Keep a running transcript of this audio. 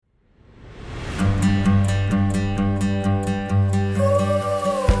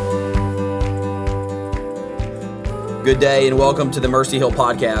Good day and welcome to the Mercy Hill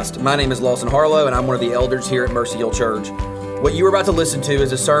podcast. My name is Lawson Harlow and I'm one of the elders here at Mercy Hill Church. What you are about to listen to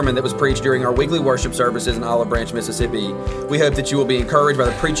is a sermon that was preached during our weekly worship services in Olive Branch, Mississippi. We hope that you will be encouraged by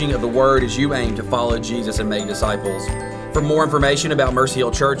the preaching of the word as you aim to follow Jesus and make disciples. For more information about Mercy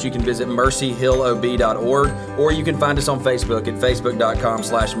Hill Church, you can visit mercyhillob.org or you can find us on Facebook at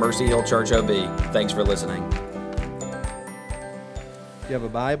facebook.com/mercyhillchurchob. Thanks for listening. If you have a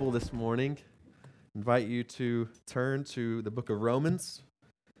Bible this morning, I invite you to turn to the book of Romans,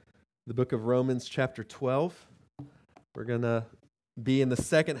 chapter 12. We're going to be in the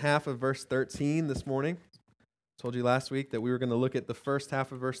second half of verse 13 this morning. I told you last week that we were going to look at the first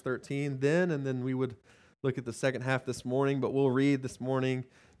half of verse 13 and then we would look at the second half this morning, but we'll read this morning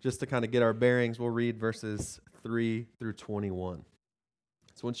just to kind of get our bearings. We'll read verses 3 through 21.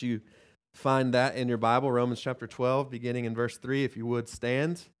 So once you find that in your Bible, Romans chapter 12, beginning in verse 3, if you would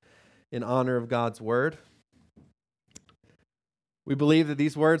stand in honor of God's word. We believe that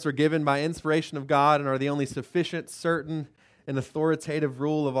these words were given by inspiration of God and are the only sufficient, certain, and authoritative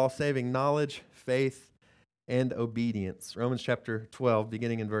rule of all saving knowledge, faith, and obedience. Romans chapter 12,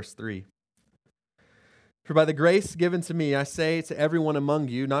 beginning in verse 3. For by the grace given to me, I say to everyone among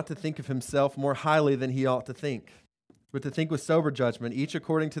you not to think of himself more highly than he ought to think, but to think with sober judgment, each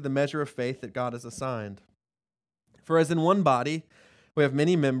according to the measure of faith that God has assigned. For as in one body we have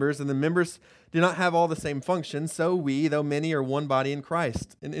many members, and the members do not have all the same function, so we, though many, are one body in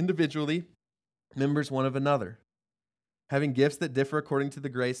Christ, and individually members one of another. Having gifts that differ according to the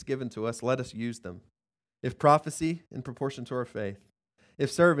grace given to us, let us use them. If prophecy, in proportion to our faith. If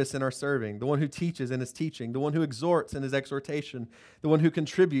service, in our serving. The one who teaches in his teaching. The one who exhorts in his exhortation. The one who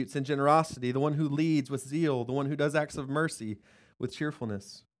contributes in generosity. The one who leads with zeal. The one who does acts of mercy with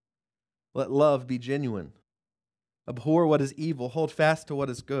cheerfulness. Let love be genuine. Abhor what is evil. Hold fast to what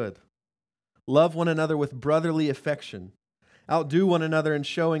is good. Love one another with brotherly affection. Outdo one another in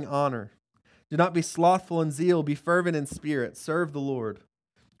showing honor. Do not be slothful in zeal. Be fervent in spirit. Serve the Lord.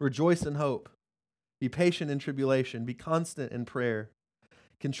 Rejoice in hope. Be patient in tribulation. Be constant in prayer.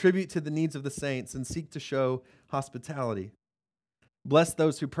 Contribute to the needs of the saints and seek to show hospitality. Bless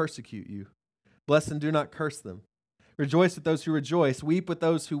those who persecute you. Bless and do not curse them. Rejoice with those who rejoice. Weep with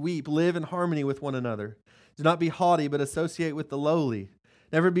those who weep. Live in harmony with one another. Do not be haughty, but associate with the lowly.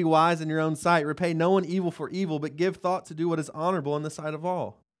 Never be wise in your own sight. Repay no one evil for evil, but give thought to do what is honorable in the sight of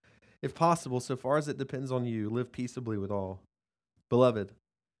all. If possible, so far as it depends on you, live peaceably with all. Beloved,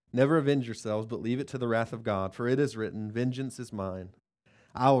 never avenge yourselves, but leave it to the wrath of God, for it is written, "Vengeance is mine.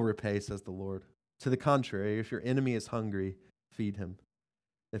 I will repay," says the Lord. To the contrary, if your enemy is hungry, feed him.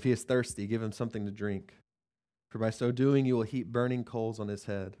 If he is thirsty, give him something to drink. For by so doing, you will heap burning coals on his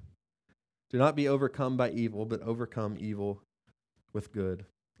head. Do not be overcome by evil, but overcome evil with good.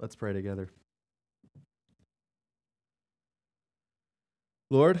 Let's pray together.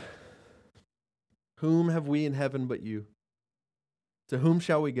 Lord, whom have we in heaven but you? To whom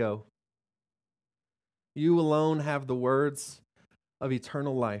shall we go? You alone have the words of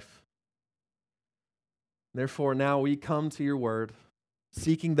eternal life. Therefore, now we come to your word,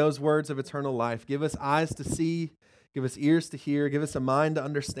 seeking those words of eternal life. Give us eyes to see, give us ears to hear, give us a mind to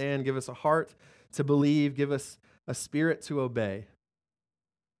understand, give us a heart to believe, give us a spirit to obey.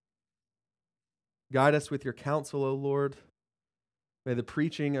 Guide us with your counsel, O Lord. May the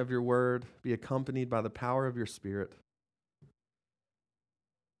preaching of your word be accompanied by the power of your Spirit.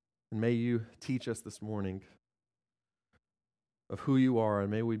 And may you teach us this morning of who you are,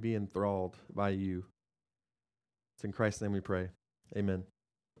 and may we be enthralled by you. It's in Christ's name we pray. Amen.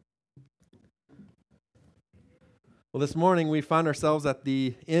 Well, this morning we find ourselves at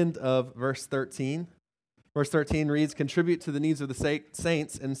the end of verse 13. Verse 13 reads, "Contribute to the needs of the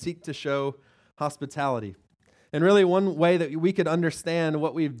saints and seek to show hospitality." And really one way that we could understand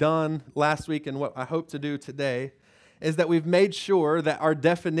what we've done last week and what I hope to do today is that we've made sure that our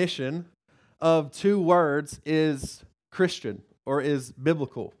definition of two words is Christian or is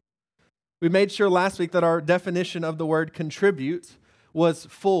biblical. We made sure last week that our definition of the word contribute was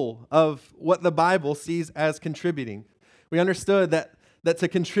full of what the Bible sees as contributing. We understood that to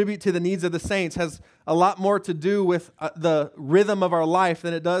contribute to the needs of the saints has a lot more to do with the rhythm of our life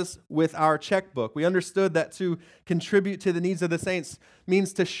than it does with our checkbook. We understood that to contribute to the needs of the saints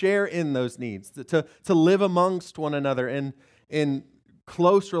means to share in those needs, to live amongst one another in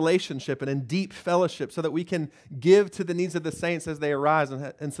close relationship and in deep fellowship so that we can give to the needs of the saints as they arise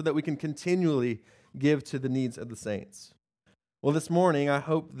and so that we can continually give to the needs of the saints. Well, this morning, I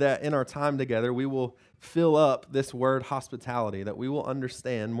hope that in our time together, we will fill up this word hospitality, that we will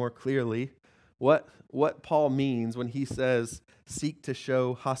understand more clearly what Paul means when he says, seek to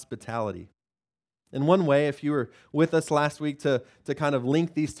show hospitality. And one way, if you were with us last week to kind of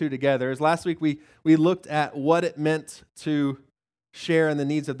link these two together, is last week we looked at what it meant to share in the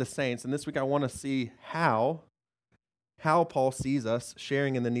needs of the saints. And this week I want to see how Paul sees us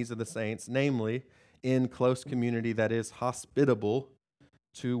sharing in the needs of the saints, namely in close community that is hospitable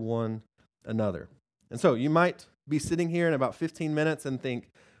to one another. And so you might be sitting here in about 15 minutes and think,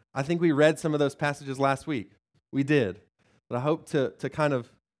 I think we read some of those passages last week. We did. But I hope to kind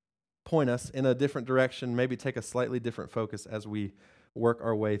of point us in a different direction, maybe take a slightly different focus as we work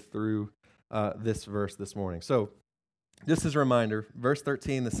our way through this verse this morning. So just as a reminder, verse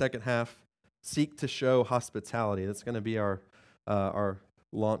 13, the second half, seek to show hospitality. That's going to be our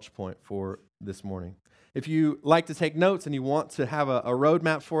launch point for this morning. If you like to take notes and you want to have a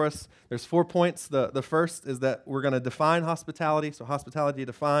roadmap for us, there's 4 points. The first is that we're going to define hospitality, so hospitality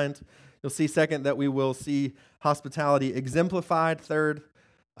defined. You'll see second that we will see hospitality exemplified. Third,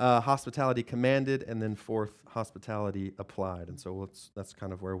 hospitality commanded. And then fourth, hospitality applied. And so that's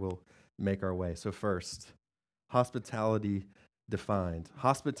kind of where we'll make our way. So first, hospitality defined.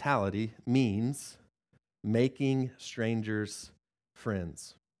 Hospitality means making strangers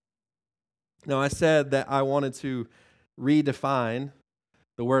friends. Now, I said that I wanted to redefine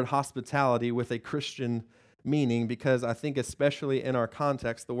the word hospitality with a Christian meaning because I think especially in our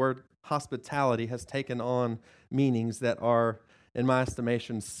context, the word hospitality has taken on meanings that are, in my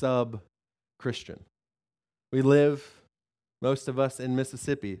estimation, sub-Christian. We live, most of us, in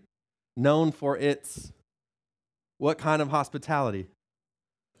Mississippi, known for its what kind of hospitality?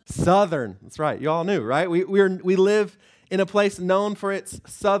 Southern. That's right. You all knew, right? We live in a place known for its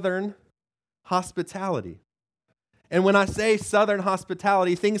southern hospitality. And when I say southern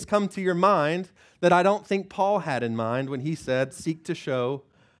hospitality, things come to your mind that I don't think Paul had in mind when he said, seek to show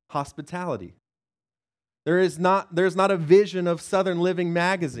hospitality. There's not a vision of Southern Living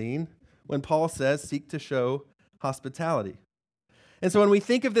magazine when Paul says, seek to show hospitality. And so when we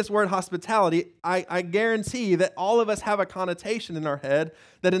think of this word hospitality, I guarantee that all of us have a connotation in our head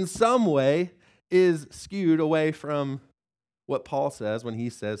that in some way is skewed away from what Paul says when he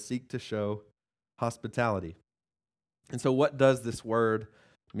says, seek to show hospitality. And so what does this word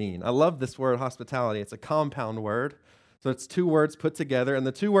mean? I love this word hospitality. It's a compound word. So it's two words put together, and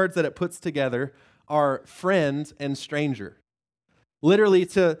the two words that it puts together are friend and stranger. Literally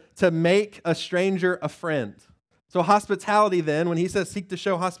to make a stranger a friend. So hospitality then, when he says seek to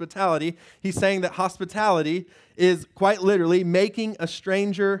show hospitality, he's saying that hospitality is quite literally making a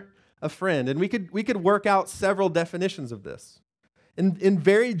stranger a friend. And we could work out several definitions of this. In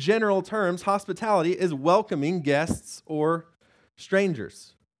very general terms, hospitality is welcoming guests or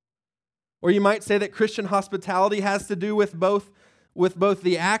strangers. Or you might say that Christian hospitality has to do with both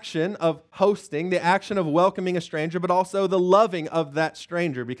the action of hosting, the action of welcoming a stranger, but also the loving of that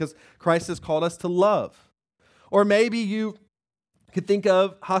stranger, because Christ has called us to love. Or maybe you could think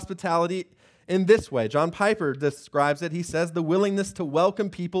of hospitality in this way. John Piper describes it. He says, the willingness to welcome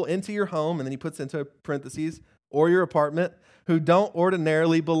people into your home, and then he puts into parentheses, or your apartment, who don't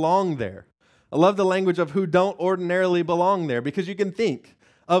ordinarily belong there. I love the language of who don't ordinarily belong there, because you can think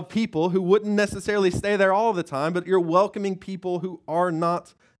of people who wouldn't necessarily stay there all the time, but you're welcoming people who are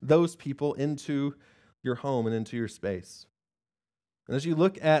not those people into your home and into your space. And as you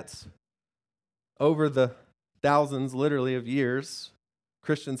look at over the thousands, literally, of years,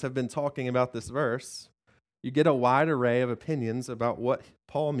 Christians have been talking about this verse, you get a wide array of opinions about what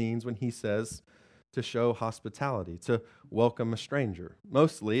Paul means when he says to show hospitality, to welcome a stranger,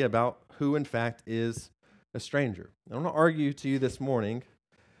 mostly about who, in fact, is a stranger. I want to argue to you this morning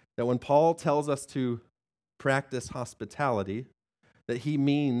that when Paul tells us to practice hospitality, that he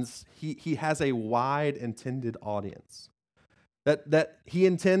means he has a wide intended audience. That he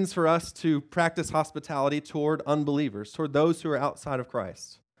intends for us to practice hospitality toward unbelievers, toward those who are outside of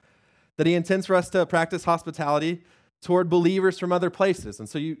Christ. That he intends for us to practice hospitality toward believers from other places. And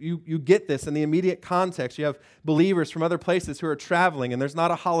so you get this in the immediate context. You have believers from other places who are traveling, and there's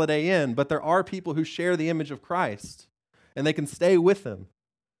not a Holiday Inn, but there are people who share the image of Christ, and they can stay with him.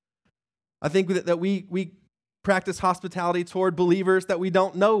 I think that we practice hospitality toward believers that we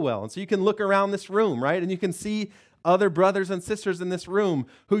don't know well. And so you can look around this room, right? And you can see other brothers and sisters in this room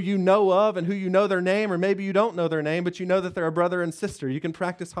who you know of and who you know their name, or maybe you don't know their name, but you know that they're a brother and sister. You can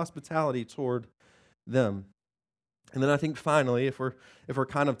practice hospitality toward them. And then I think finally, if we're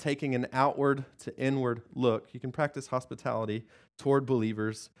kind of taking an outward to inward look, you can practice hospitality toward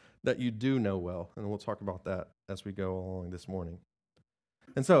believers that you do know well. And we'll talk about that as we go along this morning.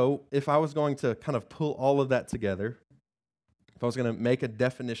 And so if I was going to kind of pull all of that together, if I was going to make a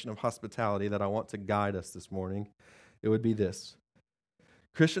definition of hospitality that I want to guide us this morning, it would be this.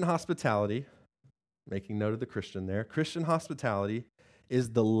 Christian hospitality making note of the Christian there, Christian hospitality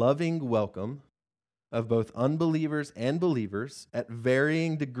is the loving welcome of both unbelievers and believers at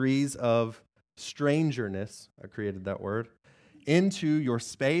varying degrees of strangeness, I created that word, into your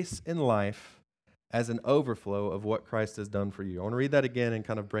space in life as an overflow of what Christ has done for you. I want to read that again and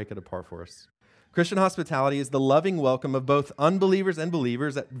kind of break it apart for us. Christian hospitality is the loving welcome of both unbelievers and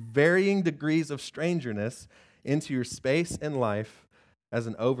believers at varying degrees of strangeness into your space in life as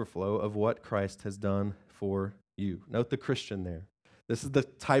an overflow of what Christ has done for you. Note the Christian there. This is the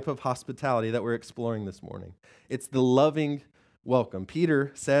type of hospitality that we're exploring this morning. It's the loving welcome.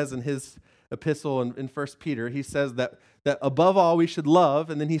 Peter says in his epistle in 1 Peter, he says that above all we should love,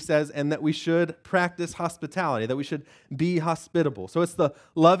 and then he says, and that we should practice hospitality, that we should be hospitable. So it's the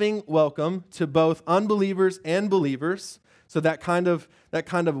loving welcome to both unbelievers and believers. So that kind of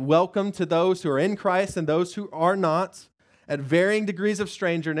welcome to those who are in Christ and those who are not at varying degrees of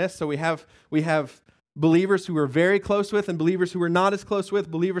strangeness. So we have believers who we're very close with and believers who we're not as close with,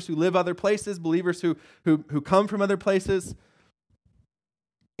 believers who live other places, believers who come from other places,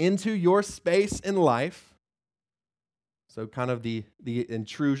 into your space in life. So kind of the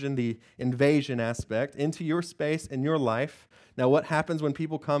intrusion, the invasion aspect, into your space in your life. Now what happens when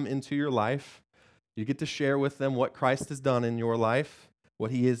people come into your life? You get to share with them what Christ has done in your life,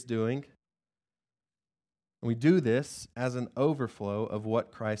 what He is doing. And we do this as an overflow of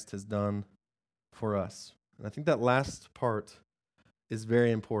what Christ has done for us. And I think that last part is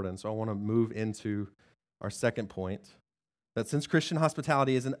very important. So I want to move into our second point, that since Christian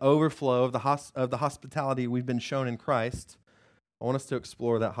hospitality is an overflow of the hospitality we've been shown in Christ, I want us to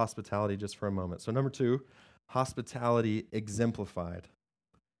explore that hospitality just for a moment. So number 2, hospitality exemplified.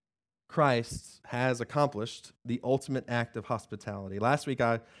 Christ has accomplished the ultimate act of hospitality. Last week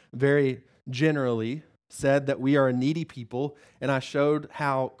I very generally said that we are a needy people, and I showed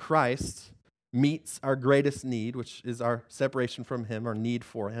how Christ meets our greatest need, which is our separation from Him, our need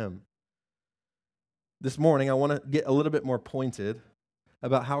for Him. This morning, I want to get a little bit more pointed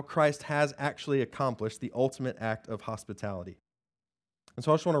about how Christ has actually accomplished the ultimate act of hospitality. And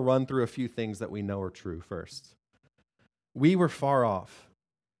so I just want to run through a few things that we know are true first. We were far off,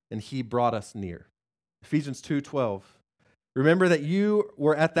 and He brought us near. Ephesians 2:12. Remember that you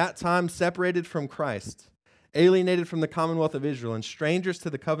were at that time separated from Christ, alienated from the commonwealth of Israel, and strangers to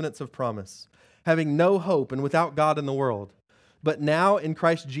the covenants of promise, having no hope and without God in the world. But now in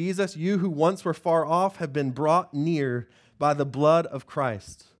Christ Jesus, you who once were far off have been brought near by the blood of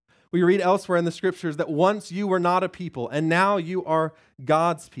Christ. We read elsewhere in the Scriptures that once you were not a people, and now you are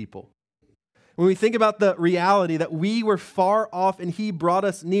God's people. When we think about the reality that we were far off and He brought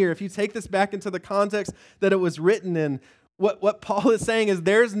us near, if you take this back into the context that it was written in, what Paul is saying is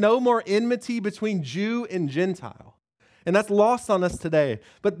there's no more enmity between Jew and Gentile. And that's lost on us today.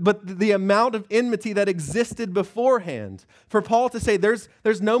 But the amount of enmity that existed beforehand, for Paul to say there's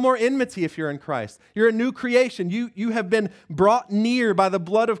no more enmity if you're in Christ. You're a new creation. You have been brought near by the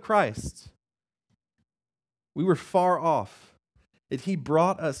blood of Christ. We were far off, and He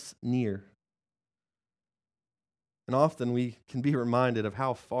brought us near. And often we can be reminded of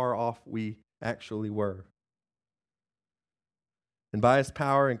how far off we actually were. And by His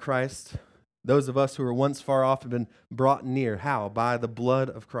power in Christ, those of us who were once far off have been brought near. How? By the blood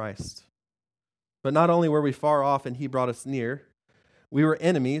of Christ. But not only were we far off and He brought us near, we were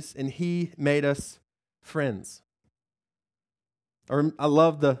enemies and He made us friends. I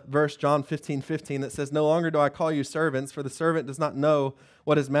love the verse John 15:15 that says, "No longer do I call you servants, for the servant does not know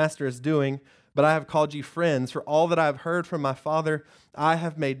what his master is doing, but I have called you friends, for all that I have heard from my Father I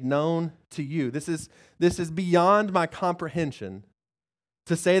have made known to you." This is beyond my comprehension.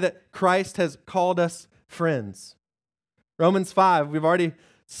 To say that Christ has called us friends. Romans 5, we've already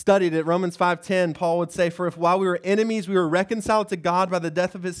studied it. Romans 5:10, Paul would say, "For if while we were enemies, we were reconciled to God by the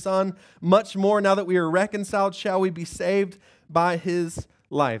death of His Son, much more now that we are reconciled, shall we be saved by His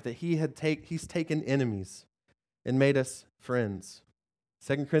life." That He's taken enemies and made us friends.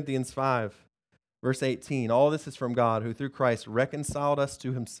 2 Corinthians 5, verse 18, "All this is from God, who through Christ reconciled us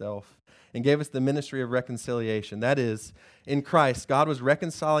to Himself and gave us the ministry of reconciliation." That is, in Christ, God was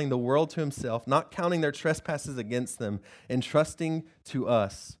reconciling the world to Himself, not counting their trespasses against them, and trusting to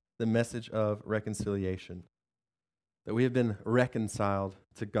us the message of reconciliation. That we have been reconciled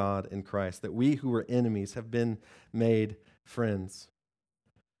to God in Christ. That we who were enemies have been made friends.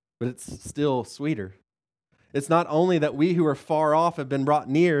 But it's still sweeter. It's not only that we who are far off have been brought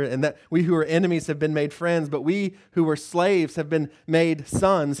near and that we who are enemies have been made friends, but we who were slaves have been made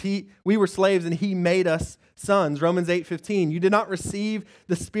sons. We were slaves and He made us sons. Romans 8:15, you did not receive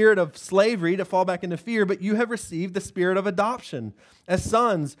the spirit of slavery to fall back into fear, but you have received the spirit of adoption as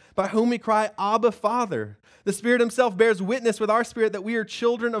sons, by whom we cry, Abba, Father. The Spirit himself bears witness with our spirit that we are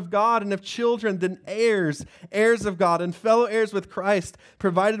children of God, and if children, then heirs, heirs of God, and fellow heirs with Christ,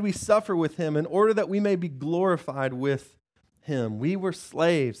 provided we suffer with him, in order that we may be glorified with him. We were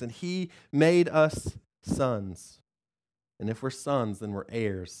slaves, and he made us sons. And if we're sons, then we're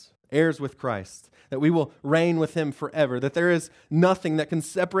heirs, heirs with Christ, that we will reign with him forever, that there is nothing that can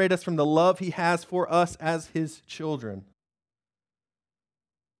separate us from the love he has for us as his children.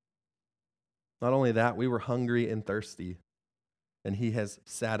 Not only that, we were hungry and thirsty, and he has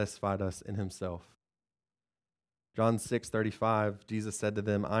satisfied us in himself. John 6:35, Jesus said to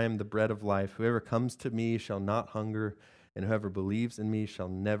them, I am the bread of life. Whoever comes to me shall not hunger, and whoever believes in me shall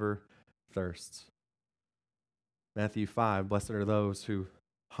never thirst. Matthew 5, blessed are those who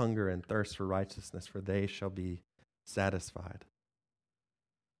hunger and thirst for righteousness, for they shall be satisfied.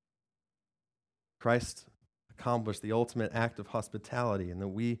 Christ accomplished the ultimate act of hospitality, and that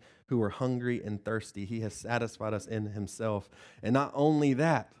we who are hungry and thirsty, he has satisfied us in himself. And not only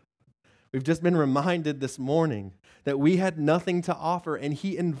that, we've just been reminded this morning that we had nothing to offer, and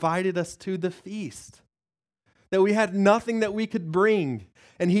he invited us to the feast. That we had nothing that we could bring,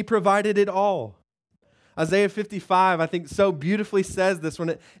 and he provided it all. Isaiah 55, I think, so beautifully says this when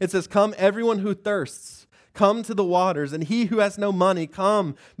it says, come everyone who thirsts, come to the waters, and he who has no money,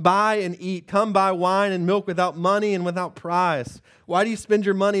 come, buy and eat. Come buy wine and milk without money and without price. Why do you spend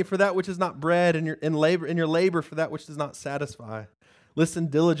your money for that which is not bread, and your labor for that which does not satisfy? Listen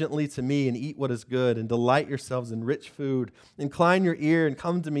diligently to me and eat what is good, and delight yourselves in rich food. Incline your ear and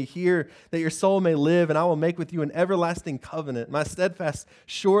come to me. Hear that your soul may live, and I will make with you an everlasting covenant, my steadfast,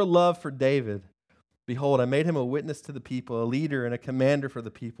 sure love for David. Behold, I made him a witness to the people, a leader and a commander for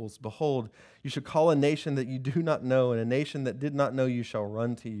the peoples. Behold, you shall call a nation that you do not know, and a nation that did not know you shall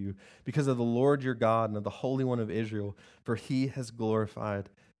run to you, because of the Lord your God and of the Holy One of Israel, for he has glorified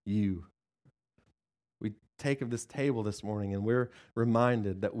you. We take of this table this morning, and we're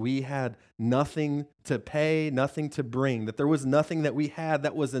reminded that we had nothing to pay, nothing to bring, that there was nothing that we had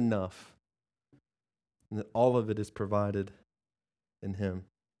that was enough, and that all of it is provided in him.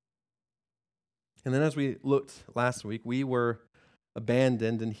 And then as we looked last week, we were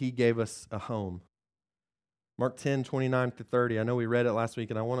abandoned and he gave us a home. Mark 10:29-30, I know we read it last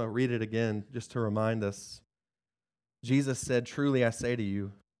week and I want to read it again just to remind us. Jesus said, truly I say to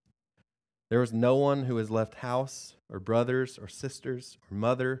you, there is no one who has left house or brothers or sisters or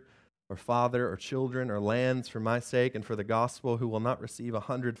mother or father or children or lands for my sake and for the gospel who will not receive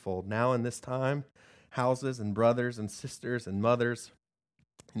 100-fold now in this time, houses and brothers and sisters and mothers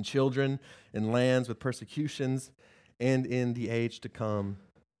and children and lands with persecutions, and in the age to come,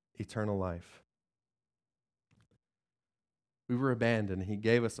 eternal life. We were abandoned. He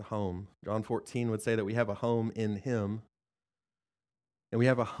gave us a home. John 14 would say that we have a home in him, and we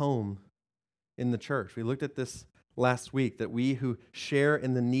have a home in the church. We looked at this last week, that we who share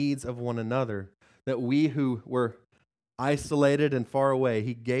in the needs of one another, that we who were isolated and far away,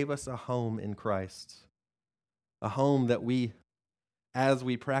 he gave us a home in Christ, a home that we, as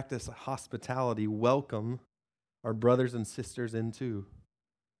we practice hospitality, welcome our brothers and sisters into,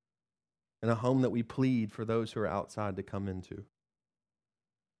 and a home that we plead for those who are outside to come into.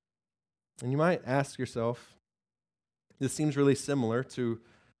 And you might ask yourself, this seems really similar to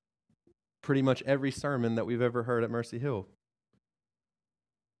pretty much every sermon that we've ever heard at Mercy Hill.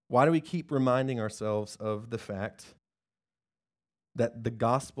 Why do we keep reminding ourselves of the fact that the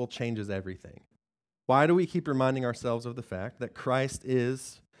gospel changes everything? Why do we keep reminding ourselves of the fact that Christ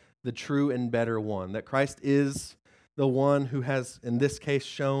is the true and better one, that Christ is the one who has, in this case,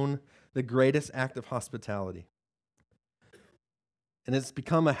 shown the greatest act of hospitality? And it's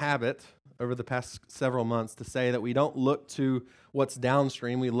become a habit over the past several months to say that we don't look to what's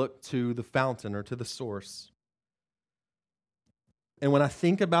downstream, we look to the fountain or to the source. And when I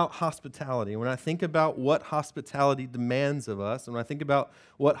think about hospitality, when I think about what hospitality demands of us, and when I think about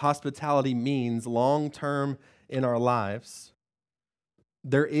what hospitality means long-term in our lives,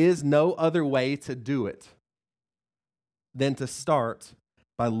 there is no other way to do it than to start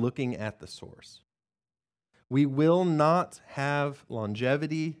by looking at the source. We will not have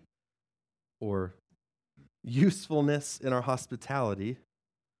longevity or usefulness in our hospitality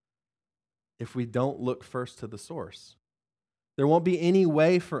if we don't look first to the source. There won't be any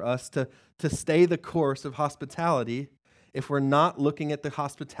way for us to stay the course of hospitality if we're not looking at the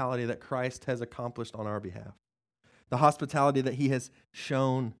hospitality that Christ has accomplished on our behalf, the hospitality that he has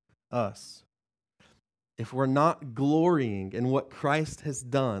shown us. If we're not glorying in what Christ has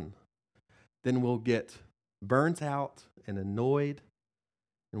done, then we'll get burnt out and annoyed,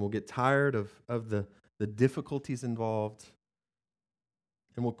 and we'll get tired of the difficulties involved,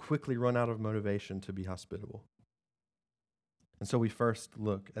 and we'll quickly run out of motivation to be hospitable. And so we first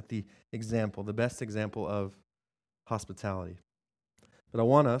look at the example, the best example of hospitality. But I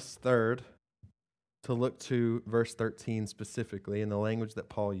want us, third, to look to verse 13 specifically in the language that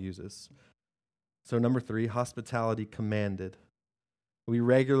Paul uses. So number 3, hospitality commanded. We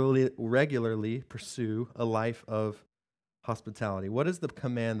regularly pursue a life of hospitality. What is the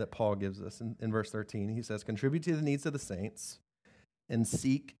command that Paul gives us in verse 13? He says, contribute to the needs of the saints and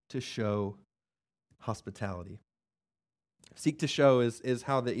seek to show hospitality. Seek to show is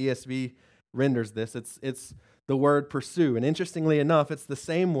how the ESV renders this. It's the word pursue. And interestingly enough, it's the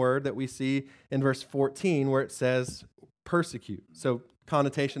same word that we see in verse 14 where it says persecute. So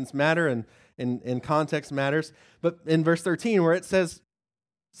connotations matter and context matters. But in verse 13 where it says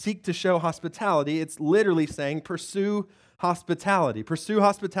seek to show hospitality, it's literally saying pursue hospitality. Pursue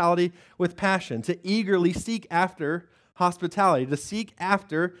hospitality with passion, to eagerly seek after hospitality, to seek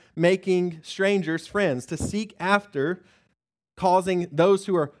after making strangers friends, to seek after causing those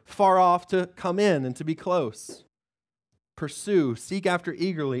who are far off to come in and to be close. Pursue, seek after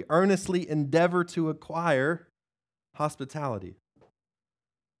eagerly, earnestly endeavor to acquire hospitality.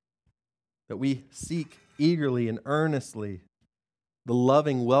 That we seek eagerly and earnestly the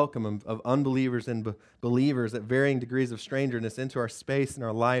loving welcome of unbelievers and believers at varying degrees of strangeness into our space and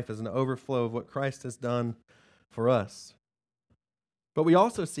our life as an overflow of what Christ has done for us. But we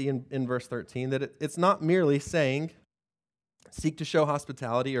also see in verse 13 that it's not merely saying seek to show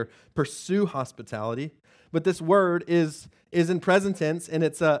hospitality or pursue hospitality, but this word is in present tense and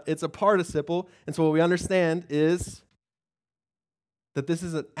it's a participle. And so what we understand is that this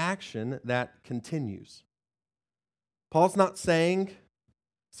is an action that continues. Paul's not saying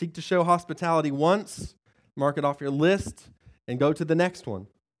seek to show hospitality once, mark it off your list, and go to the next one.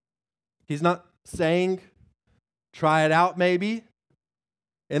 He's not saying try it out maybe,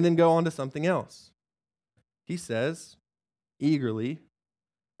 and then go on to something else. He says eagerly,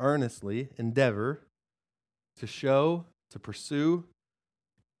 earnestly endeavor to show, to pursue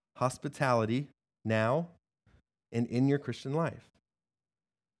hospitality now and in your Christian life.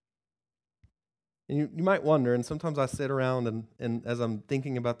 And you might wonder, and sometimes I sit around and as I'm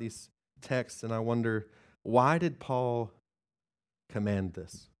thinking about these texts and I wonder, why did Paul command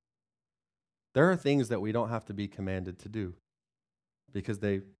this? There are things that we don't have to be commanded to do because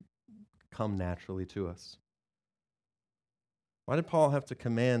they come naturally to us. Why did Paul have to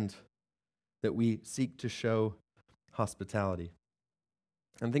command that we seek to show hospitality?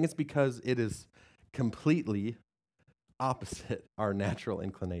 I think it's because it is completely opposite our natural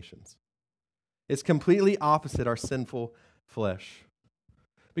inclinations. It's completely opposite our sinful flesh.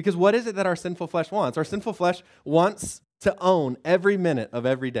 Because what is it that our sinful flesh wants? Our sinful flesh wants to own every minute of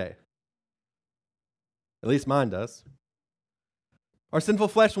every day. At least mine does. Our sinful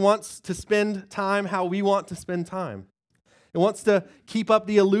flesh wants to spend time how we want to spend time. It wants to keep up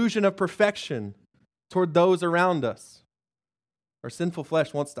the illusion of perfection toward those around us. Our sinful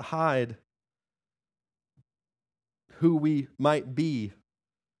flesh wants to hide who we might be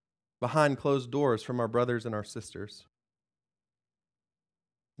behind closed doors from our brothers and our sisters.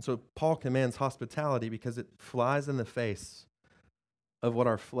 And so Paul commands hospitality because it flies in the face of what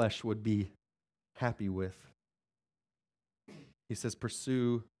our flesh would be happy with. He says,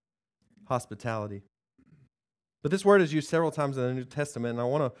 pursue hospitality. But this word is used several times in the New Testament, and I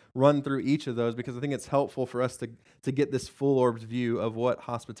want to run through each of those because I think it's helpful for us to get this full-orbed view of what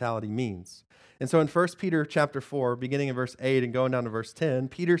hospitality means. And so in 1 Peter chapter 4, beginning in verse 8 and going down to verse 10,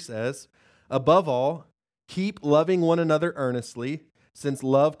 Peter says, above all, keep loving one another earnestly, since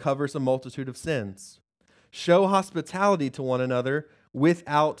love covers a multitude of sins. Show hospitality to one another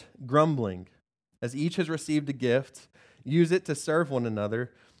without grumbling. As each has received a gift, use it to serve one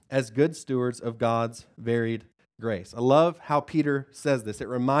another as good stewards of God's varied grace. I love how Peter says this. It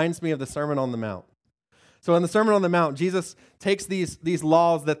reminds me of the Sermon on the Mount. So in the Sermon on the Mount, Jesus takes these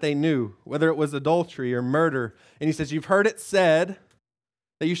laws that they knew, whether it was adultery or murder, and he says, you've heard it said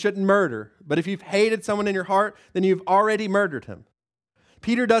that you shouldn't murder, but if you've hated someone in your heart, then you've already murdered him.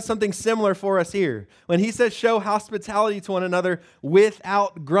 Peter does something similar for us here. When he says show hospitality to one another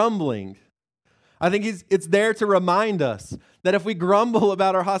without grumbling, I think it's there to remind us that if we grumble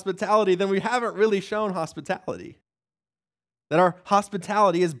about our hospitality, then we haven't really shown hospitality. That our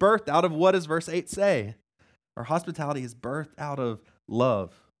hospitality is birthed out of what does verse 8 say? Our hospitality is birthed out of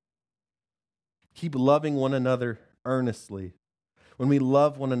love. Keep loving one another earnestly. When we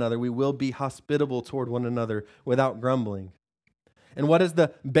love one another, we will be hospitable toward one another without grumbling. And what is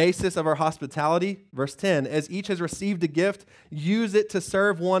the basis of our hospitality? Verse 10, as each has received a gift, use it to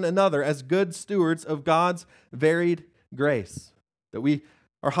serve one another as good stewards of God's varied grace. That we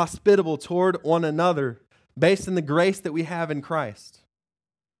are hospitable toward one another based on the grace that we have in Christ.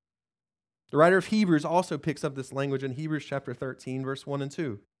 The writer of Hebrews also picks up this language in Hebrews chapter 13, verse 1 and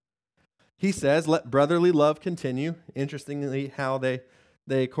 2. He says, let brotherly love continue. Interestingly, how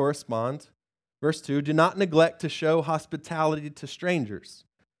they correspond. Verse 2, do not neglect to show hospitality to strangers,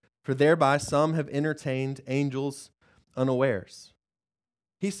 for thereby some have entertained angels unawares.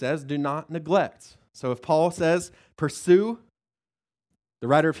 He says, do not neglect. So if Paul says, pursue, the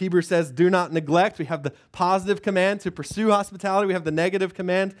writer of Hebrews says, do not neglect. We have the positive command to pursue hospitality. We have the negative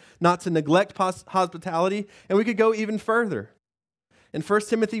command not to neglect hospitality. And we could go even further. In 1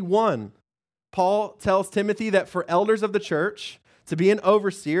 Timothy 1, Paul tells Timothy that for elders of the church, to be an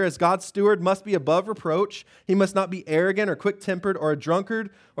overseer as God's steward must be above reproach. He must not be arrogant or quick-tempered or a drunkard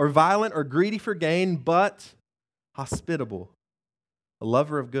or violent or greedy for gain, but hospitable, a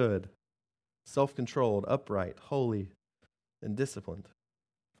lover of good, self-controlled, upright, holy, and disciplined.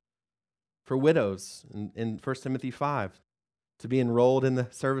 For widows, in 1 Timothy 5, to be enrolled in the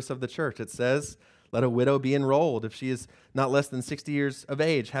service of the church, it says, let a widow be enrolled if she is not less than 60 years of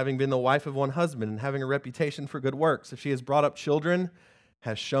age, having been the wife of one husband and having a reputation for good works. If she has brought up children,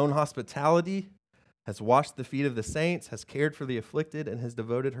 has shown hospitality, has washed the feet of the saints, has cared for the afflicted, and has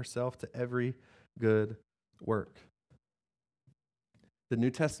devoted herself to every good work. The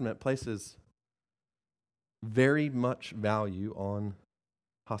New Testament places very much value on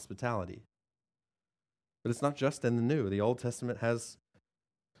hospitality. But it's not just in the New. The Old Testament has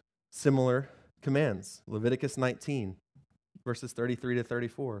similar commands. Leviticus 19, verses 33 to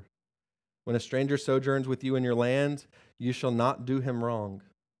 34. When a stranger sojourns with you in your land, you shall not do him wrong.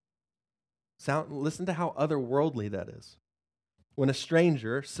 Listen to how otherworldly that is. When a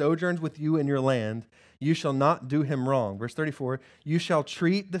stranger sojourns with you in your land, you shall not do him wrong. Verse 34, you shall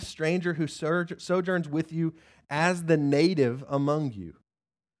treat the stranger who sojourns with you as the native among you,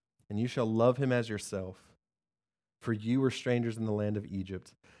 and you shall love him as yourself. For you were strangers in the land of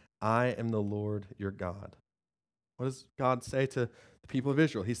Egypt. I am the Lord your God. What does God say to the people of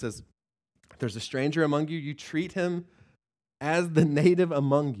Israel? He says, if there's a stranger among you, you treat him as the native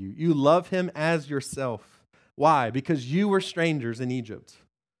among you. You love him as yourself. Why? Because you were strangers in Egypt.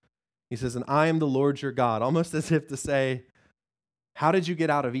 He says, and I am the Lord your God. Almost as if to say, how did you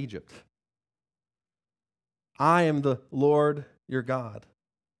get out of Egypt? I am the Lord your God.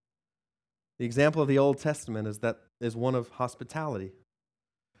 The example of the Old Testament is one of hospitality.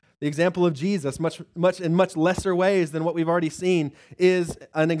 The example of Jesus, in much lesser ways than what we've already seen, is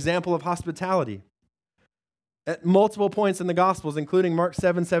an example of hospitality. At multiple points in the Gospels, including Mark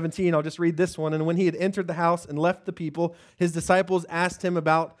 7:17, I'll just read this one. And when he had entered the house and left the people, his disciples asked him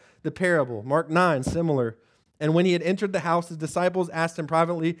about the parable. Mark 9, similar. And when he had entered the house, his disciples asked him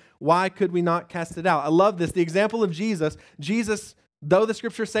privately, why could we not cast it out? I love this. The example of Jesus, though the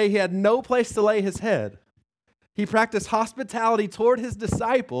scriptures say he had no place to lay his head, he practiced hospitality toward his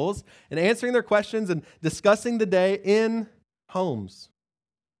disciples and answering their questions and discussing the day in homes.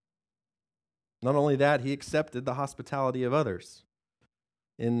 Not only that, he accepted the hospitality of others.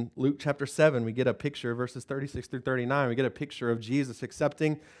 In Luke chapter 7, we get a picture, verses 36 through 39, we get a picture of Jesus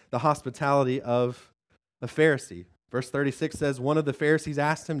accepting the hospitality of a Pharisee. Verse 36 says, one of the Pharisees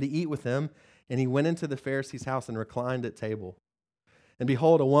asked him to eat with him, and he went into the Pharisee's house and reclined at table. And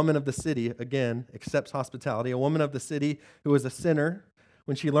behold, a woman of the city, again, accepts hospitality, a woman of the city who was a sinner,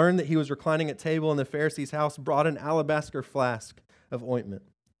 when she learned that he was reclining at table in the Pharisee's house, brought an alabaster flask of ointment.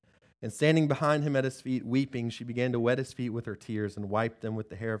 And standing behind him at his feet, weeping, she began to wet his feet with her tears and wiped them with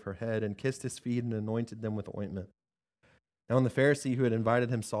the hair of her head and kissed his feet and anointed them with ointment. Now when the Pharisee who had invited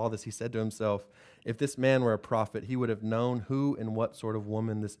him saw this, he said to himself, if this man were a prophet, he would have known who and what sort of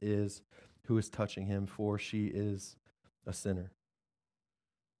woman this is who is touching him, for she is a sinner.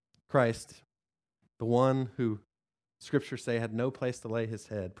 Christ, the one who scriptures say had no place to lay his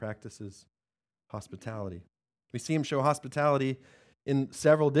head, practices hospitality. We see him show hospitality in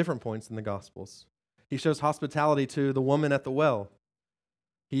several different points in the Gospels. He shows hospitality to the woman at the well.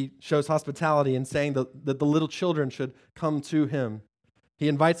 He shows hospitality in saying that the little children should come to him. He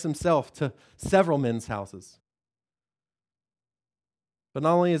invites himself to several men's houses. But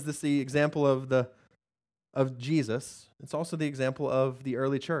not only is this the example of Jesus, it's also the example of the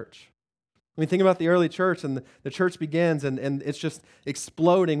early church. When we think about the early church and the church begins and it's just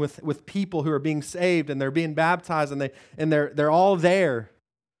exploding with people who are being saved and they're being baptized and they're all there.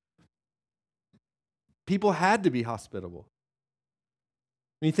 People had to be hospitable.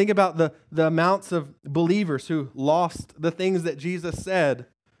 When you think about the amounts of believers who lost the things that Jesus said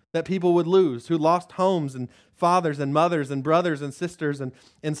that people would lose, who lost homes and fathers and mothers and brothers and sisters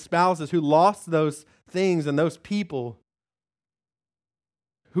and spouses, who lost those things and those people,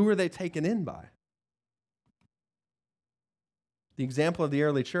 who were they taken in by? The example of the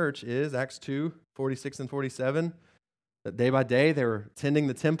early church is Acts 2, 46 and 47, that day by day they were tending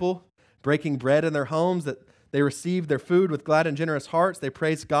the temple, breaking bread in their homes, that they received their food with glad and generous hearts. They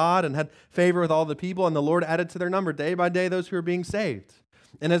praised God and had favor with all the people, and the Lord added to their number day by day those who were being saved.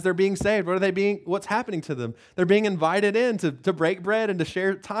 And as they're being saved, what's happening to them? They're being invited in to break bread and to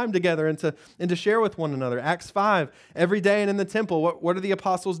share time together and to share with one another. Acts 5, every day and in the temple, what are the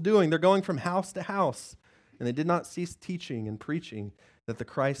apostles doing? They're going from house to house. And they did not cease teaching and preaching that the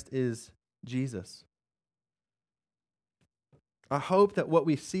Christ is Jesus. I hope that what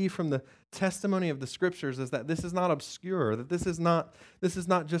we see from the testimony of the Scriptures is that this is not obscure, that this is not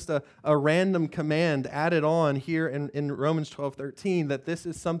just a random command added on here in Romans 12:13, that this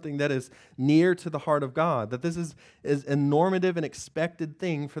is something that is near to the heart of God, that this is a normative and expected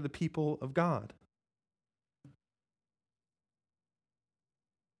thing for the people of God.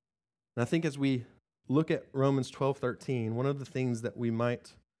 And I think as we look at Romans 12:13, one of the things that we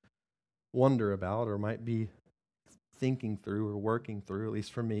might wonder about or might be thinking through or working through, at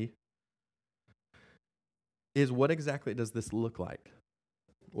least for me, is what exactly does this look like?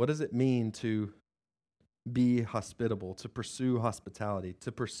 What does it mean to be hospitable, to pursue hospitality,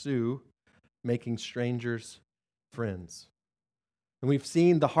 to pursue making strangers friends? And we've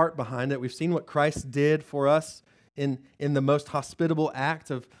seen the heart behind it. We've seen what Christ did for us in the most hospitable act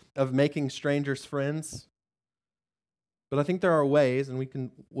of making strangers friends. But I think there are ways,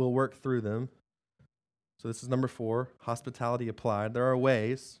 and we'll work through them. So this is number 4, hospitality applied. There are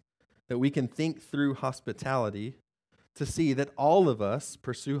ways that we can think through hospitality to see that all of us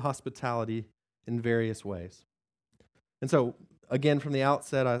pursue hospitality in various ways. And so, again, from the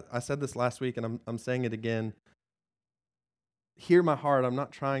outset, I said this last week, and I'm saying it again. Hear my heart. I'm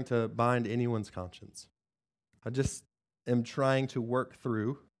not trying to bind anyone's conscience. I just am trying to work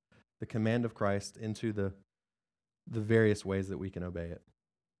through the command of Christ into the various ways that we can obey it.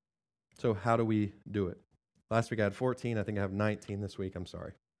 So how do we do it? Last week I had 14. I think I have 19 this week. I'm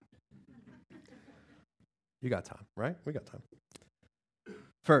sorry. You got time, right? We got time.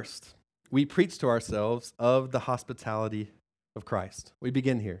 First, we preach to ourselves of the hospitality of Christ. We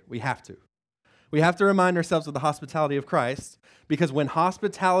begin here. We have to. We have to remind ourselves of the hospitality of Christ, because when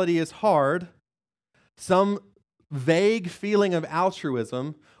hospitality is hard, some vague feeling of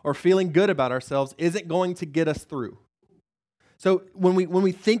altruism or feeling good about ourselves isn't going to get us through. So when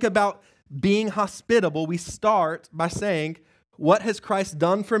we think about being hospitable, we start by saying, what has Christ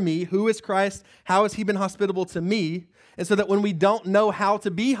done for me? Who is Christ? How has he been hospitable to me? And so that when we don't know how to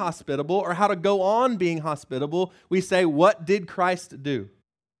be hospitable or how to go on being hospitable, we say, what did Christ do?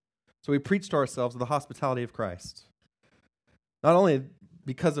 So we preach to ourselves of the hospitality of Christ. Not only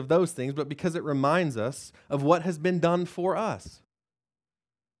because of those things, but because it reminds us of what has been done for us.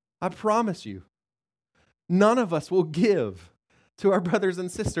 I promise you, none of us will give to our brothers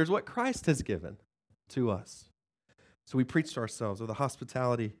and sisters what Christ has given to us. So we preach to ourselves of the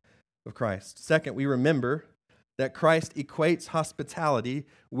hospitality of Christ. Second, we remember that Christ equates hospitality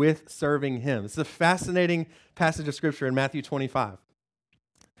with serving him. It's a fascinating passage of Scripture in Matthew 25.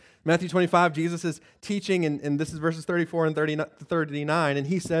 Matthew 25, Jesus is teaching, and this is verses 34 and 39, and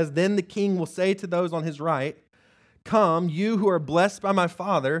he says, "Then the king will say to those on his right, 'Come, you who are blessed by my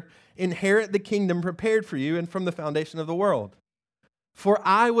Father, inherit the kingdom prepared for you and from the foundation of the world. For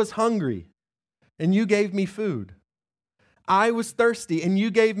I was hungry, and you gave me food. I was thirsty, and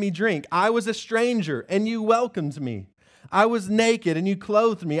you gave me drink. I was a stranger, and you welcomed me. I was naked, and you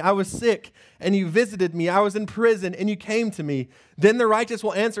clothed me. I was sick, and you visited me. I was in prison, and you came to me.' Then the righteous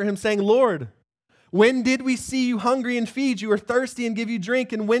will answer him, saying, 'Lord, when did we see you hungry and feed you, or thirsty and give you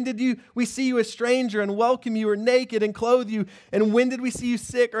drink? And when did we see you a stranger and welcome you, or naked and clothe you? And when did we see you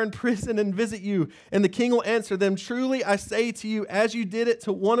sick or in prison and visit you?' And the king will answer them, 'Truly I say to you, as you did it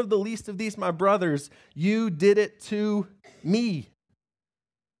to one of the least of these my brothers, you did it to me.'"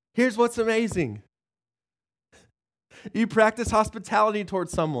 Here's what's amazing. You practice hospitality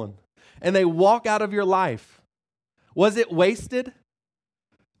towards someone, and they walk out of your life. Was it wasted?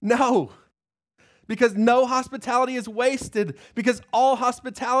 No. Because no hospitality is wasted, because all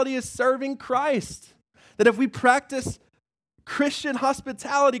hospitality is serving Christ. That if we practice Christian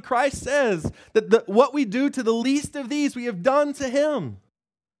hospitality, Christ says that what we do to the least of these, we have done to him.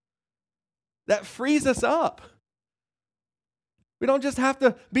 That frees us up. We don't just have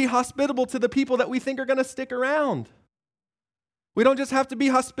to be hospitable to the people that we think are going to stick around. We don't just have to be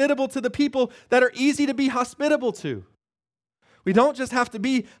hospitable to the people that are easy to be hospitable to. We don't just have to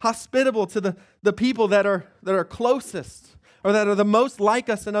be hospitable to the people that are closest or that are the most like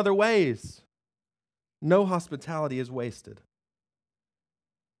us in other ways. No hospitality is wasted.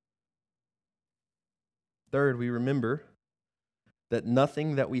 Third, we remember that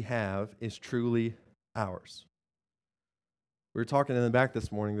nothing that we have is truly ours. We were talking in the back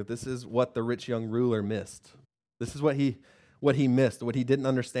this morning that this is what the rich young ruler missed. This is what he missed, what he didn't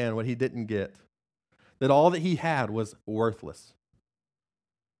understand, what he didn't get. That all that he had was worthless.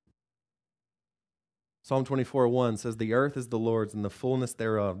 Psalm 24:1 says, "The earth is the Lord's and the fullness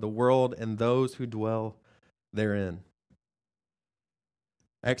thereof, the world and those who dwell therein."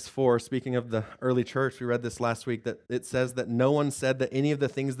 Acts 4, speaking of the early church, we read this last week, that it says that no one said that any of the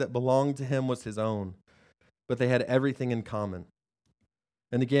things that belonged to him was his own, but they had everything in common.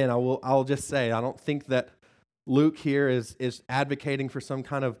 And again, I'll just say, I don't think that Luke here is advocating for some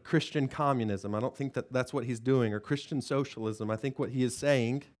kind of Christian communism. I don't think that that's what he's doing, or Christian socialism. I think what he is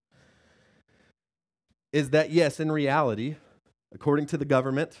saying is that, yes, in reality, according to the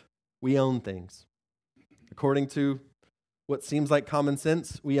government, we own things. According to what seems like common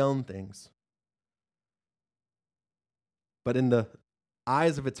sense, we own things. But in the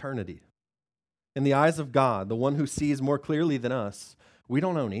eyes of eternity, in the eyes of God, the one who sees more clearly than us, we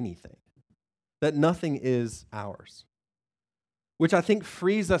don't own anything. That nothing is ours, which I think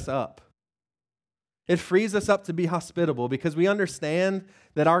frees us up. It frees us up to be hospitable because we understand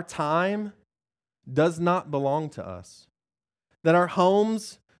that our time does not belong to us, that our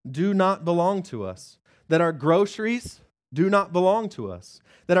homes do not belong to us, that our groceries do not belong to us,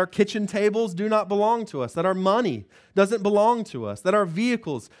 that our kitchen tables do not belong to us, that our money doesn't belong to us, that our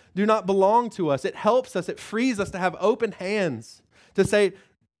vehicles do not belong to us. It helps us, it frees us to have open hands, to say,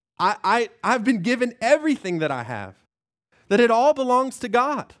 I've been given everything that I have, that it all belongs to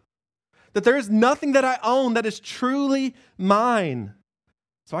God, that there is nothing that I own that is truly mine,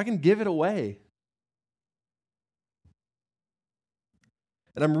 so I can give it away.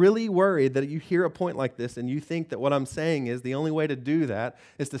 And I'm really worried that you hear a point like this and you think that what I'm saying is the only way to do that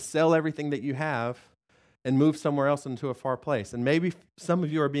is to sell everything that you have and move somewhere else into a far place. And maybe some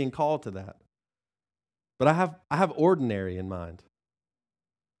of you are being called to that. But I have ordinary in mind.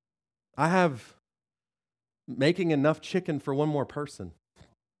 I have making enough chicken for one more person.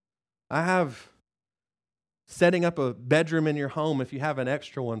 I have setting up a bedroom in your home if you have an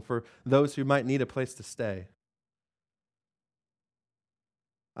extra one for those who might need a place to stay.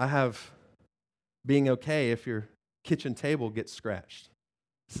 I have being okay if your kitchen table gets scratched.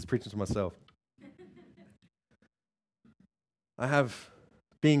 This is preaching to myself. I have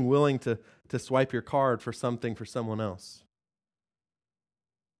being willing to swipe your card for something for someone else.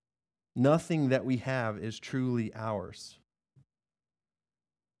 Nothing that we have is truly ours.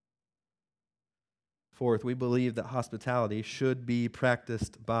 Fourth, we believe that hospitality should be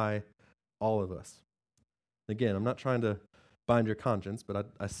practiced by all of us. Again, I'm not trying to bind your conscience, but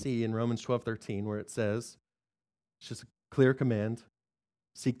I see in Romans 12:13 where it says, it's just a clear command,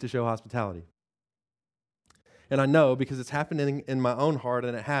 seek to show hospitality. And I know because it's happening in my own heart,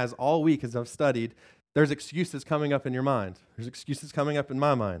 and it has all week as I've studied, there's excuses coming up in your mind. There's excuses coming up in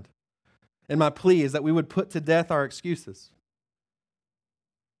my mind. And my plea is that we would put to death our excuses.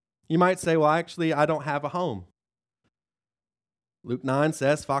 You might say, well, actually, I don't have a home. Luke 9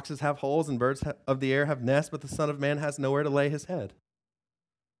 says, foxes have holes and birds of the air have nests, but the Son of Man has nowhere to lay his head.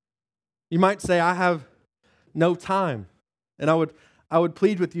 You might say, I have no time. And I would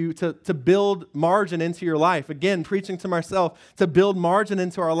plead with you to build margin into your life. Again, preaching to myself, to build margin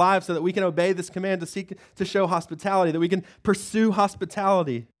into our lives so that we can obey this command to seek to show hospitality, that we can pursue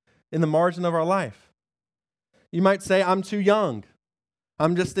hospitality in the margin of our life. You might say, I'm too young.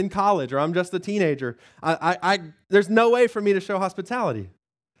 I'm just in college, or I'm just a teenager. There's no way for me to show hospitality.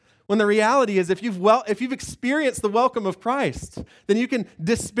 When the reality is, if you've experienced the welcome of Christ, then you can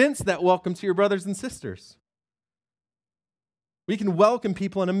dispense that welcome to your brothers and sisters. We can welcome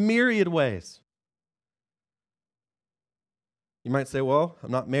people in a myriad ways. You might say, well,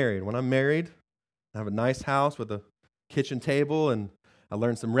 I'm not married. When I'm married, I have a nice house with a kitchen table, and I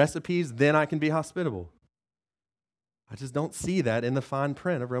learn some recipes, then I can be hospitable. I just don't see that in the fine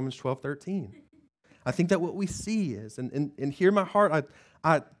print of Romans 12:13. I think that what we see is, and hear my heart,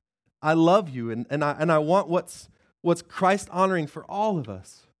 I love you, and I want what's Christ honoring for all of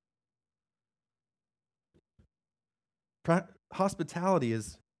us. Hospitality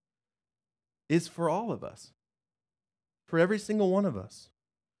is for all of us, for every single one of us.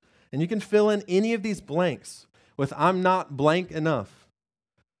 And you can fill in any of these blanks with I'm not blank enough.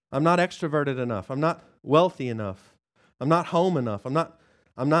 I'm not extroverted enough. I'm not wealthy enough. I'm not home enough. I'm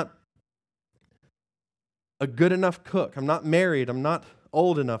not a good enough cook. I'm not married. I'm not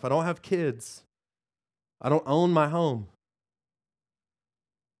old enough. I don't have kids. I don't own my home.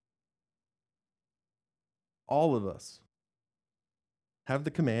 All of us have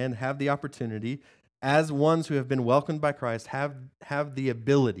the command, have the opportunity, as ones who have been welcomed by Christ, have the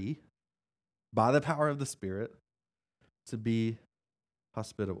ability, by the power of the Spirit, to be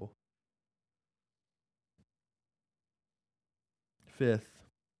hospitable. Fifth,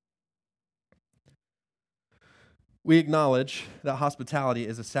 we acknowledge that hospitality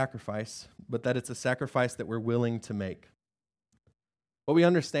is a sacrifice, but that it's a sacrifice that we're willing to make. What we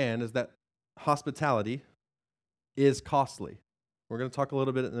understand is that hospitality is costly. We're going to talk a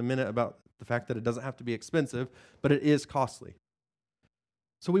little bit in a minute about the fact that it doesn't have to be expensive, but it is costly.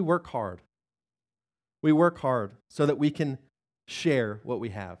 So we work hard. We work hard so that we can share what we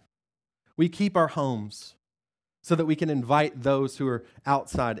have. We keep our homes so that we can invite those who are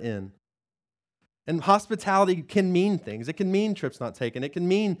outside in. And hospitality can mean things. It can mean trips not taken. It can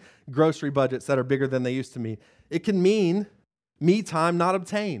mean grocery budgets that are bigger than they used to be. It can mean me time not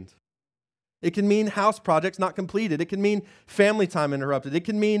obtained. It can mean house projects not completed. It can mean family time interrupted. It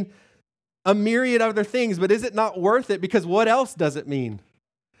can mean a myriad of other things, but is it not worth it? Because what else does it mean?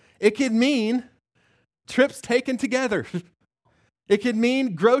 It could mean trips taken together. It could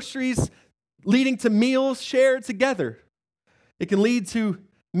mean groceries leading to meals shared together. It can lead to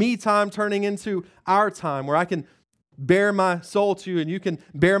me time turning into our time where I can bare my soul to you and you can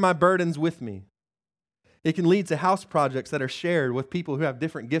bear my burdens with me. It can lead to house projects that are shared with people who have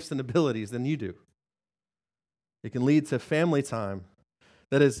different gifts and abilities than you do. It can lead to family time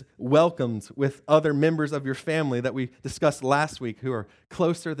that is welcomed with other members of your family that we discussed last week who are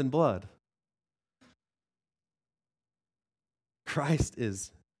closer than blood. Christ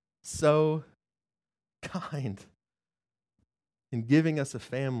is so kind in giving us a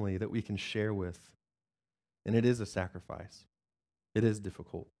family that we can share with. And it is a sacrifice. It is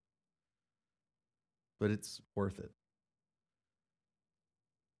difficult. But it's worth it.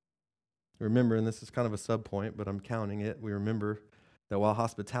 Remember, and this is kind of a sub-point, but I'm counting it, we remember that while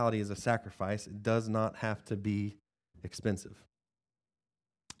hospitality is a sacrifice, it does not have to be expensive.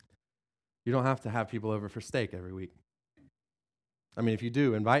 You don't have to have people over for steak every week. I mean, if you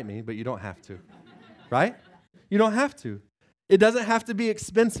do, invite me, but you don't have to. Right? You don't have to. It doesn't have to be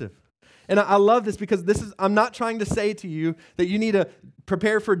expensive. And I love this because I'm not trying to say to you that you need to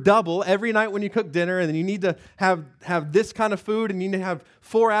prepare for double every night when you cook dinner and then you need to have this kind of food and you need to have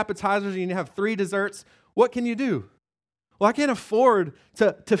 4 appetizers and you need to have 3 desserts. What can you do? Well, I can't afford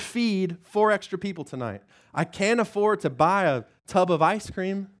to feed 4 extra people tonight. I can't afford to buy a tub of ice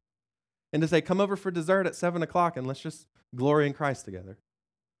cream and to say, come over for dessert at 7 o'clock and let's just glory in Christ together.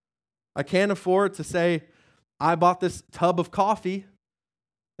 I can't afford to say, I bought this tub of coffee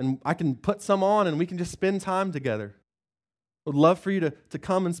and I can put some on and we can just spend time together. I would love for you to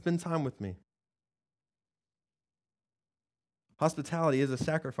come and spend time with me. Hospitality is a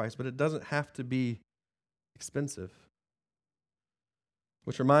sacrifice, but it doesn't have to be expensive.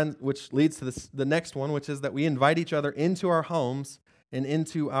 Which leads to the next one, which is that we invite each other into our homes and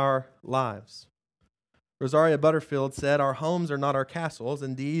into our lives. Rosaria Butterfield said, "Our homes are not our castles.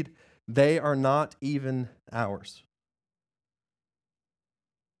 Indeed, they are not even ours."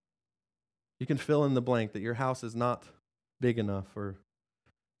 You can fill in the blank that your house is not big enough or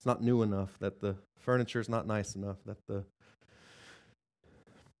it's not new enough, that the furniture is not nice enough, that the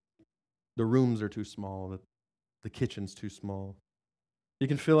rooms are too small, that the kitchen's too small. You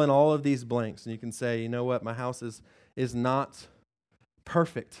can fill in all of these blanks and you can say, you know what, my house is not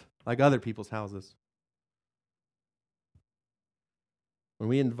perfect like other people's houses. When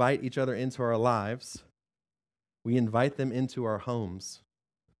we invite each other into our lives, we invite them into our homes.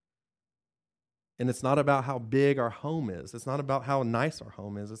 And it's not about how big our home is. It's not about how nice our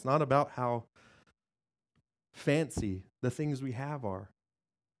home is. It's not about how fancy the things we have are.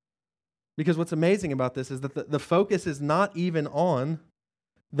 Because what's amazing about this is that the focus is not even on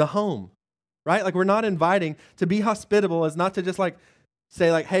the home, right? Like we're not inviting to be hospitable is not to just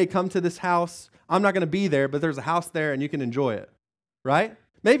say hey, come to this house. I'm not going to be there, but there's a house there and you can enjoy it, right?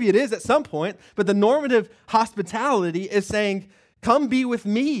 Maybe it is at some point, but the normative hospitality is saying, come be with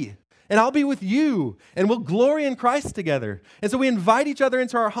me. And I'll be with you, and we'll glory in Christ together. And so we invite each other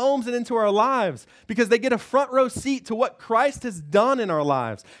into our homes and into our lives because they get a front row seat to what Christ has done in our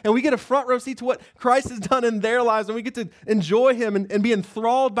lives. And we get a front row seat to what Christ has done in their lives, and we get to enjoy Him and be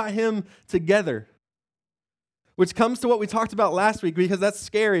enthralled by Him together. Which comes to what we talked about last week, because that's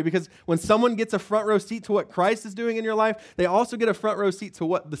scary, because when someone gets a front row seat to what Christ is doing in your life, they also get a front row seat to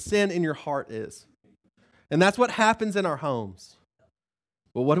what the sin in your heart is. And that's what happens in our homes.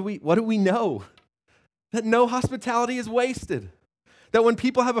 Well, what do we know? That no hospitality is wasted. That when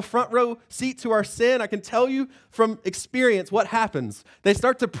people have a front row seat to our sin, I can tell you from experience what happens. They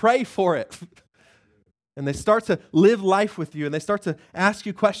start to pray for it. And they start to live life with you, and they start to ask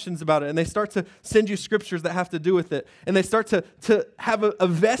you questions about it, and they start to send you scriptures that have to do with it, and they start to have a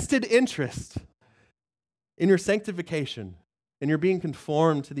vested interest in your sanctification, and you're being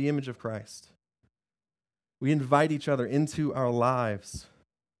conformed to the image of Christ. We invite each other into our lives.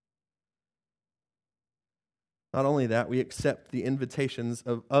 Not only that, we accept the invitations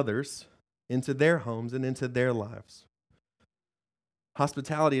of others into their homes and into their lives.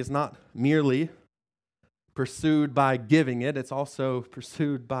 Hospitality is not merely pursued by giving it, it's also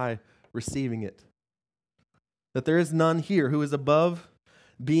pursued by receiving it. That there is none here who is above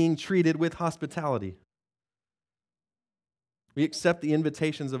being treated with hospitality. We accept the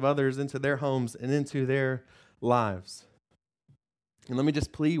invitations of others into their homes and into their lives. And let me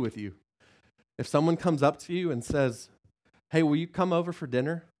just plead with you. If someone comes up to you and says, "Hey, will you come over for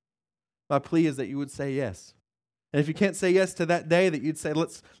dinner?" My plea is that you would say yes. And if you can't say yes to that day, that you'd say,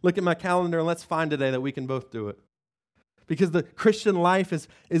 "Let's look at my calendar and let's find a day that we can both do it." Because the Christian life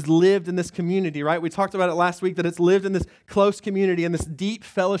is lived in this community, right? We talked about it last week, that it's lived in this close community and this deep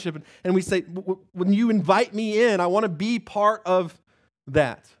fellowship. And we say, when you invite me in, I want to be part of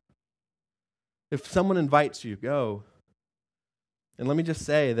that. If someone invites you, go. And let me just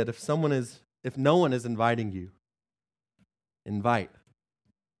say that if no one is inviting you, invite.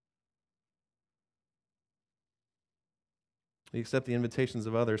 We accept the invitations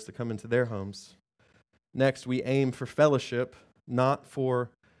of others to come into their homes. Next, we aim for fellowship, not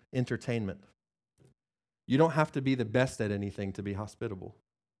for entertainment. You don't have to be the best at anything to be hospitable.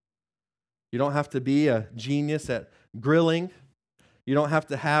 You don't have to be a genius at grilling. You don't have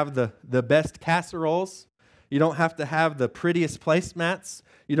to have the best casseroles. You don't have to have the prettiest placemats.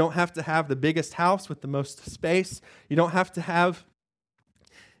 You don't have to have the biggest house with the most space. You don't have to have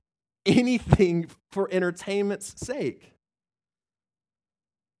anything for entertainment's sake.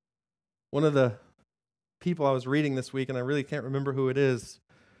 One of the people I was reading this week, and I really can't remember who it is,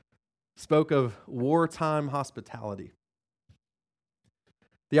 spoke of wartime hospitality.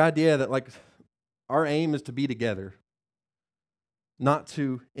 The idea that our aim is to be together, not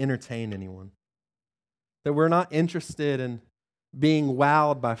to entertain anyone. That we're not interested in being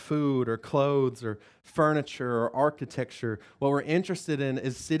wowed by food or clothes or furniture or architecture. What we're interested in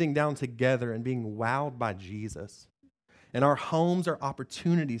is sitting down together and being wowed by Jesus. And our homes are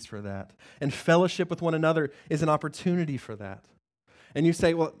opportunities for that. And fellowship with one another is an opportunity for that. And you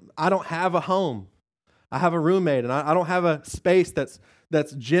say, "Well, I don't have a home. I have a roommate, and I don't have a space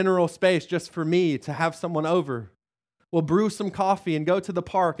that's general space just for me to have someone over." Well, brew some coffee and go to the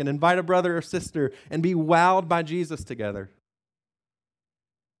park and invite a brother or sister and be wowed by Jesus together.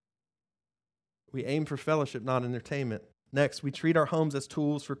 We aim for fellowship, not entertainment. Next, we treat our homes as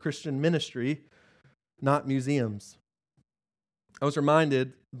tools for Christian ministry, not museums. I was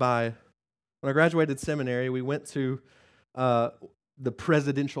reminded when I graduated seminary, we went to the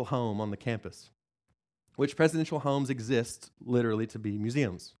presidential home on the campus, which presidential homes exist literally to be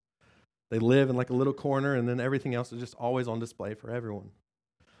museums. They live in a little corner, and then everything else is just always on display for everyone.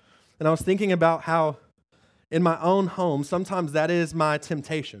 And I was thinking about how in my own home, sometimes that is my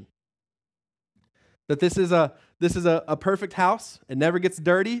temptation. That this is a perfect house. It never gets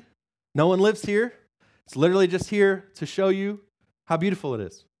dirty. No one lives here. It's literally just here to show you how beautiful it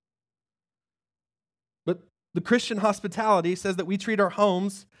is. But the Christian hospitality says that we treat our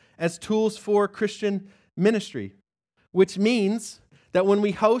homes as tools for Christian ministry, which means that when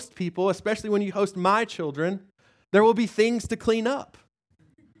we host people, especially when you host my children, there will be things to clean up.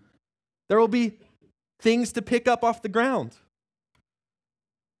 There will be things to pick up off the ground.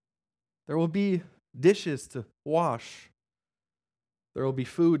 There will be dishes to wash. There will be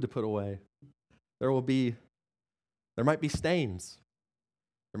food to put away. There might be stains.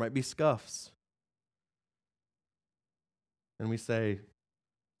 There might be scuffs. And we say,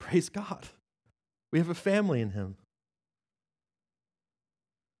 "Praise God. We have a family in Him."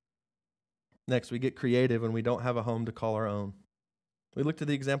 Next, we get creative when we don't have a home to call our own. We looked at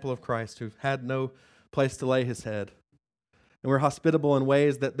the example of Christ, who had no place to lay His head. And we're hospitable in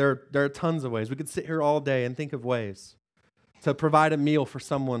ways that there are tons of ways. We could sit here all day and think of ways to provide a meal for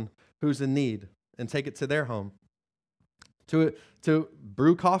someone who's in need and take it to their home. To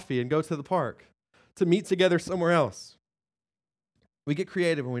brew coffee and go to the park. To meet together somewhere else. We get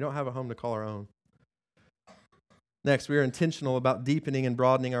creative when we don't have a home to call our own. Next, we are intentional about deepening and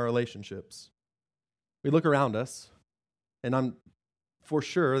broadening our relationships. We look around us, and I'm for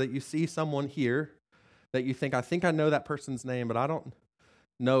sure that you see someone here that you think I know that person's name, but I don't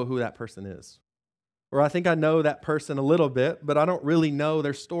know who that person is. Or I think I know that person a little bit, but I don't really know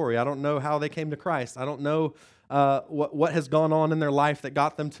their story. I don't know how they came to Christ. I don't know what has gone on in their life that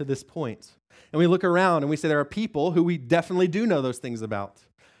got them to this point. And we look around and we say there are people who we definitely do know those things about.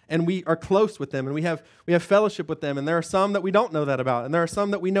 And we are close with them, and we have fellowship with them. And there are some that we don't know that about, and there are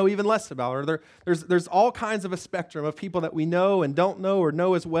some that we know even less about. Or there's all kinds of a spectrum of people that we know and don't know, or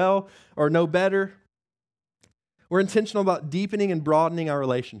know as well, or know better. We're intentional about deepening and broadening our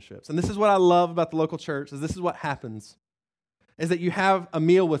relationships. And this is what I love about the local church, is this is what happens, is that you have a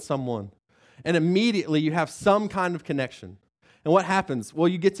meal with someone, and immediately you have some kind of connection. And what happens? Well,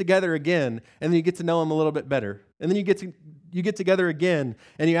 you get together again, and then you get to know them a little bit better. And then you get together again,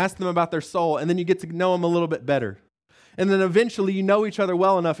 and you ask them about their soul, and then you get to know them a little bit better. And then eventually you know each other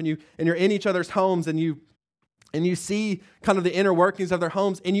well enough, and you're in each other's homes, and you see kind of the inner workings of their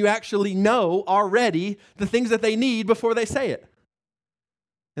homes, and you actually know already the things that they need before they say it.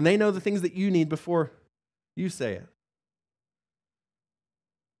 And they know the things that you need before you say it.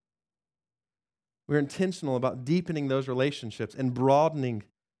 We're intentional about deepening those relationships and broadening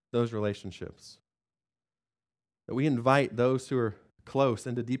those relationships. That we invite those who are close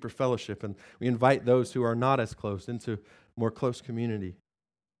into deeper fellowship, and we invite those who are not as close into more close community.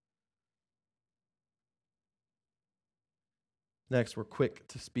 Next, we're quick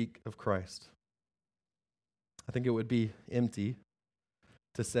to speak of Christ. I think it would be empty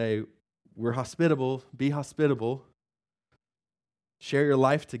to say, we're hospitable, be hospitable, share your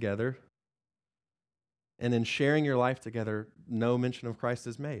life together, and in sharing your life together, no mention of Christ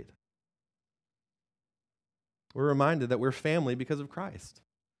is made. We're reminded that we're family because of Christ.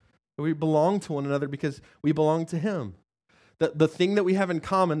 That we belong to one another because we belong to Him. The thing that we have in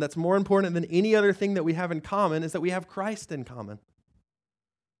common that's more important than any other thing that we have in common is that we have Christ in common.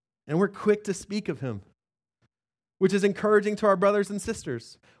 And we're quick to speak of Him, which is encouraging to our brothers and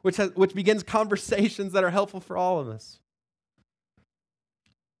sisters, which begins conversations that are helpful for all of us.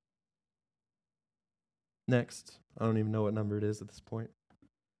 Next, I don't even know what number it is at this point.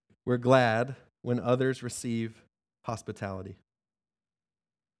 We're glad when others receive hospitality.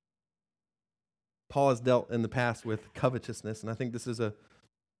 Paul has dealt in the past with covetousness, and I think this is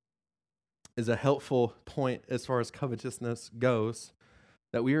a helpful point as far as covetousness goes,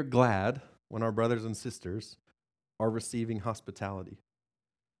 that we are glad when our brothers and sisters are receiving hospitality.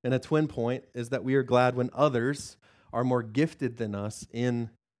 And a twin point is that we are glad when others are more gifted than us in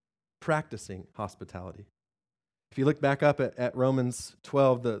practicing hospitality. If you look back up at Romans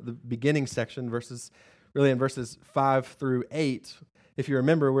 12, the beginning section, verses 5 through 8, if you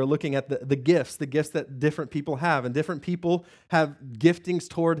remember, we're looking at the gifts that different people have. And different people have giftings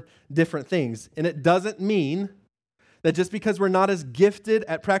toward different things. And it doesn't mean that just because we're not as gifted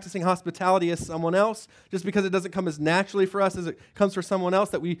at practicing hospitality as someone else, just because it doesn't come as naturally for us as it comes for someone else,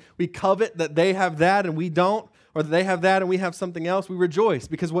 that we covet that they have that and we don't, or that they have that and we have something else. We rejoice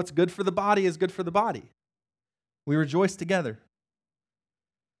because what's good for the body is good for the body. We rejoice together.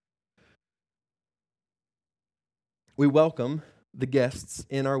 We welcome the guests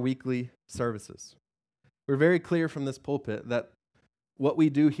in our weekly services. We're very clear from this pulpit that what we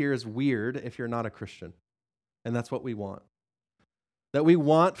do here is weird if you're not a Christian. And that's what we want. That we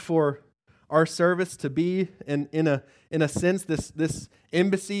want for our service to be, in a sense, this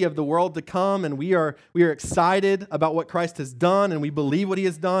embassy of the world to come, and we are excited about what Christ has done, and we believe what He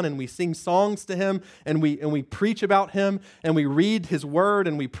has done, and we sing songs to Him, and we preach about Him, and we read His Word,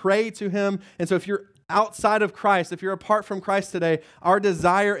 and we pray to Him. And so if you're outside of Christ, if you're apart from Christ today, our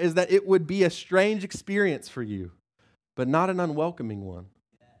desire is that it would be a strange experience for you, but not an unwelcoming one.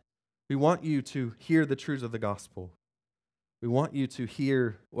 We want you to hear the truths of the gospel. We want you to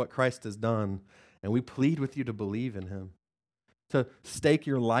hear what Christ has done, and we plead with you to believe in Him, to stake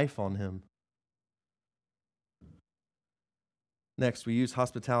your life on Him. Next, we use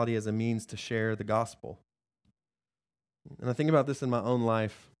hospitality as a means to share the gospel. And I think about this in my own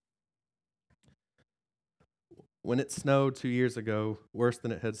life. When it snowed 2 years ago, worse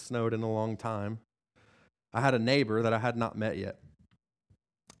than it had snowed in a long time, I had a neighbor that I had not met yet.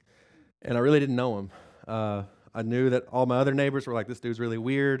 And I really didn't know him. I knew that all my other neighbors were like, this dude's really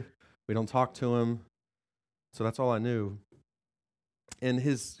weird. We don't talk to him. So that's all I knew. And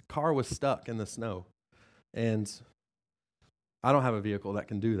his car was stuck in the snow. And I don't have a vehicle that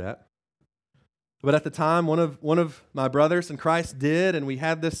can do that. But at the time, one of my brothers in Christ did, and we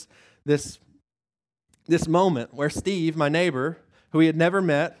had this moment where Steve, my neighbor, who he had never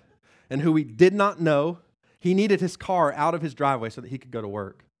met and who we did not know, he needed his car out of his driveway so that he could go to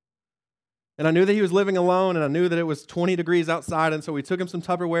work. And I knew that he was living alone, and I knew that it was 20 degrees outside, and so we took him some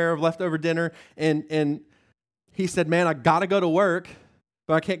Tupperware of leftover dinner, and he said, man, I got to go to work,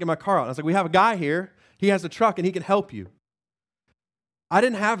 but I can't get my car out. And I was like, we have a guy here. He has a truck, and he can help you. I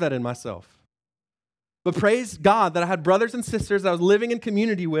didn't have that in myself. But praise God that I had brothers and sisters that I was living in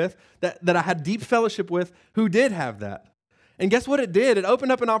community with, that I had deep fellowship with, who did have that. And guess what it did? It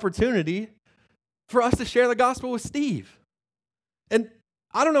opened up an opportunity for us to share the gospel with Steve. And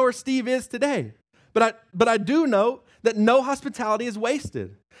I don't know where Steve is today, but I do know that no hospitality is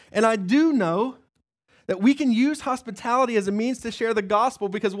wasted. And I do know that we can use hospitality as a means to share the gospel,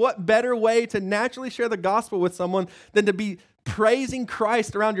 because what better way to naturally share the gospel with someone than to be praising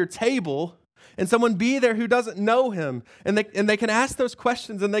Christ around your table and someone be there who doesn't know him, and they can ask those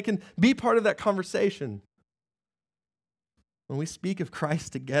questions and they can be part of that conversation. When we speak of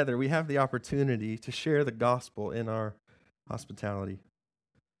Christ together, we have the opportunity to share the gospel in our hospitality.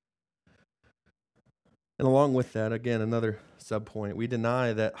 And along with that, again, another subpoint, we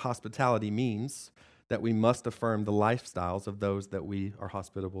deny that hospitality means that we must affirm the lifestyles of those that we are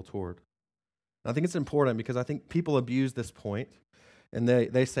hospitable toward. And I think it's important because I think people abuse this point, and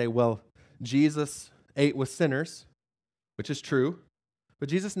they say, well, Jesus ate with sinners, which is true, but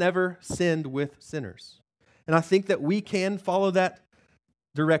Jesus never sinned with sinners. And I think that we can follow that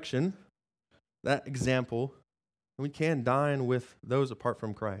direction, that example, and we can dine with those apart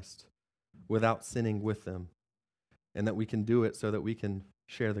from Christ without sinning with them, and that we can do it so that we can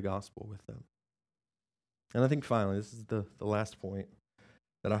share the gospel with them. And I think finally, this is the last point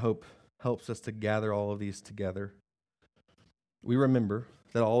that I hope helps us to gather all of these together. We remember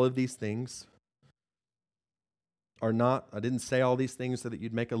that all of these things are not, I didn't say all these things so that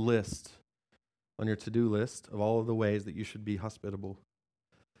you'd make a list on your to-do list of all of the ways that you should be hospitable.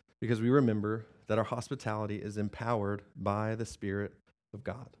 Because we remember that our hospitality is empowered by the Spirit of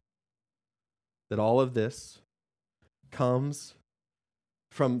God. That all of this comes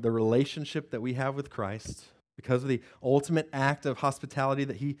from the relationship that we have with Christ, because of the ultimate act of hospitality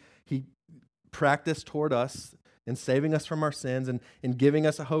that He practiced toward us in saving us from our sins and in giving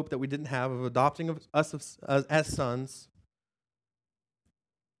us a hope that we didn't have, of adopting us as sons.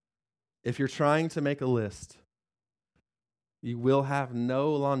 If you're trying to make a list, you will have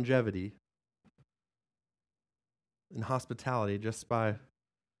no longevity in hospitality just by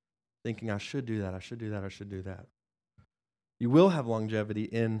thinking, I should do that, I should do that, I should do that. You will have longevity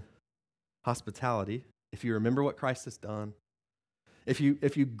in hospitality if you remember what Christ has done, if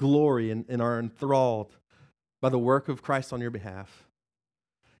you glory and are enthralled by the work of Christ on your behalf,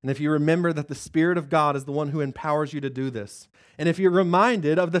 and if you remember that the Spirit of God is the one who empowers you to do this, and if you're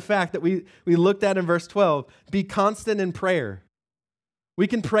reminded of the fact that we looked at in verse 12, be constant in prayer. We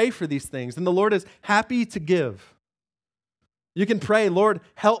can pray for these things, and the Lord is happy to give. You can pray, Lord,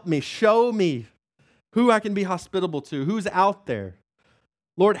 help me, show me who I can be hospitable to, who's out there.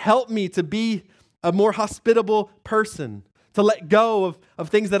 Lord, help me to be a more hospitable person, to let go of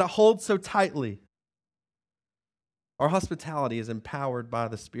things that I hold so tightly. Our hospitality is empowered by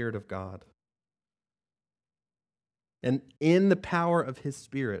the Spirit of God. And in the power of His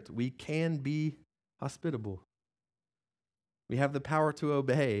Spirit, we can be hospitable. We have the power to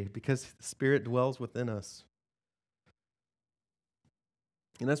obey because the Spirit dwells within us.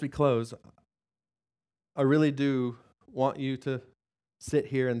 And as we close, I really do want you to sit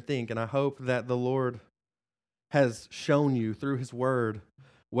here and think, and I hope that the Lord has shown you through His Word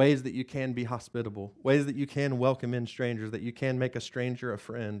ways that you can be hospitable, ways that you can welcome in strangers, that you can make a stranger a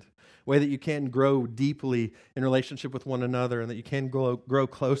friend, way that you can grow deeply in relationship with one another, and that you can grow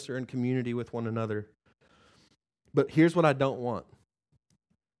closer in community with one another. But here's what I don't want.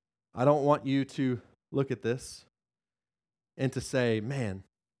 I don't want you to look at this and to say, man,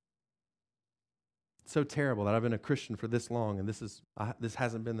 it's so terrible that I've been a Christian for this long and this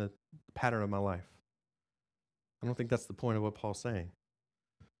hasn't been the pattern of my life. I don't think that's the point of what Paul's saying.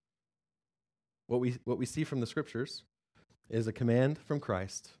 What we see from the Scriptures is a command from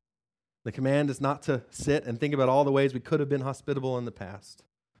Christ. The command is not to sit and think about all the ways we could have been hospitable in the past.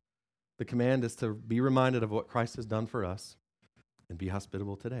 The command is to be reminded of what Christ has done for us and be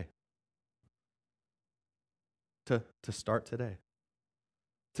hospitable today. To start today.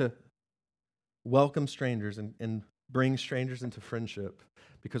 To welcome strangers and bring strangers into friendship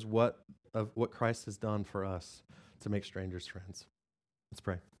because of what Christ has done for us to make strangers friends. Let's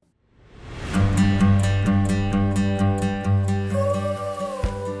pray.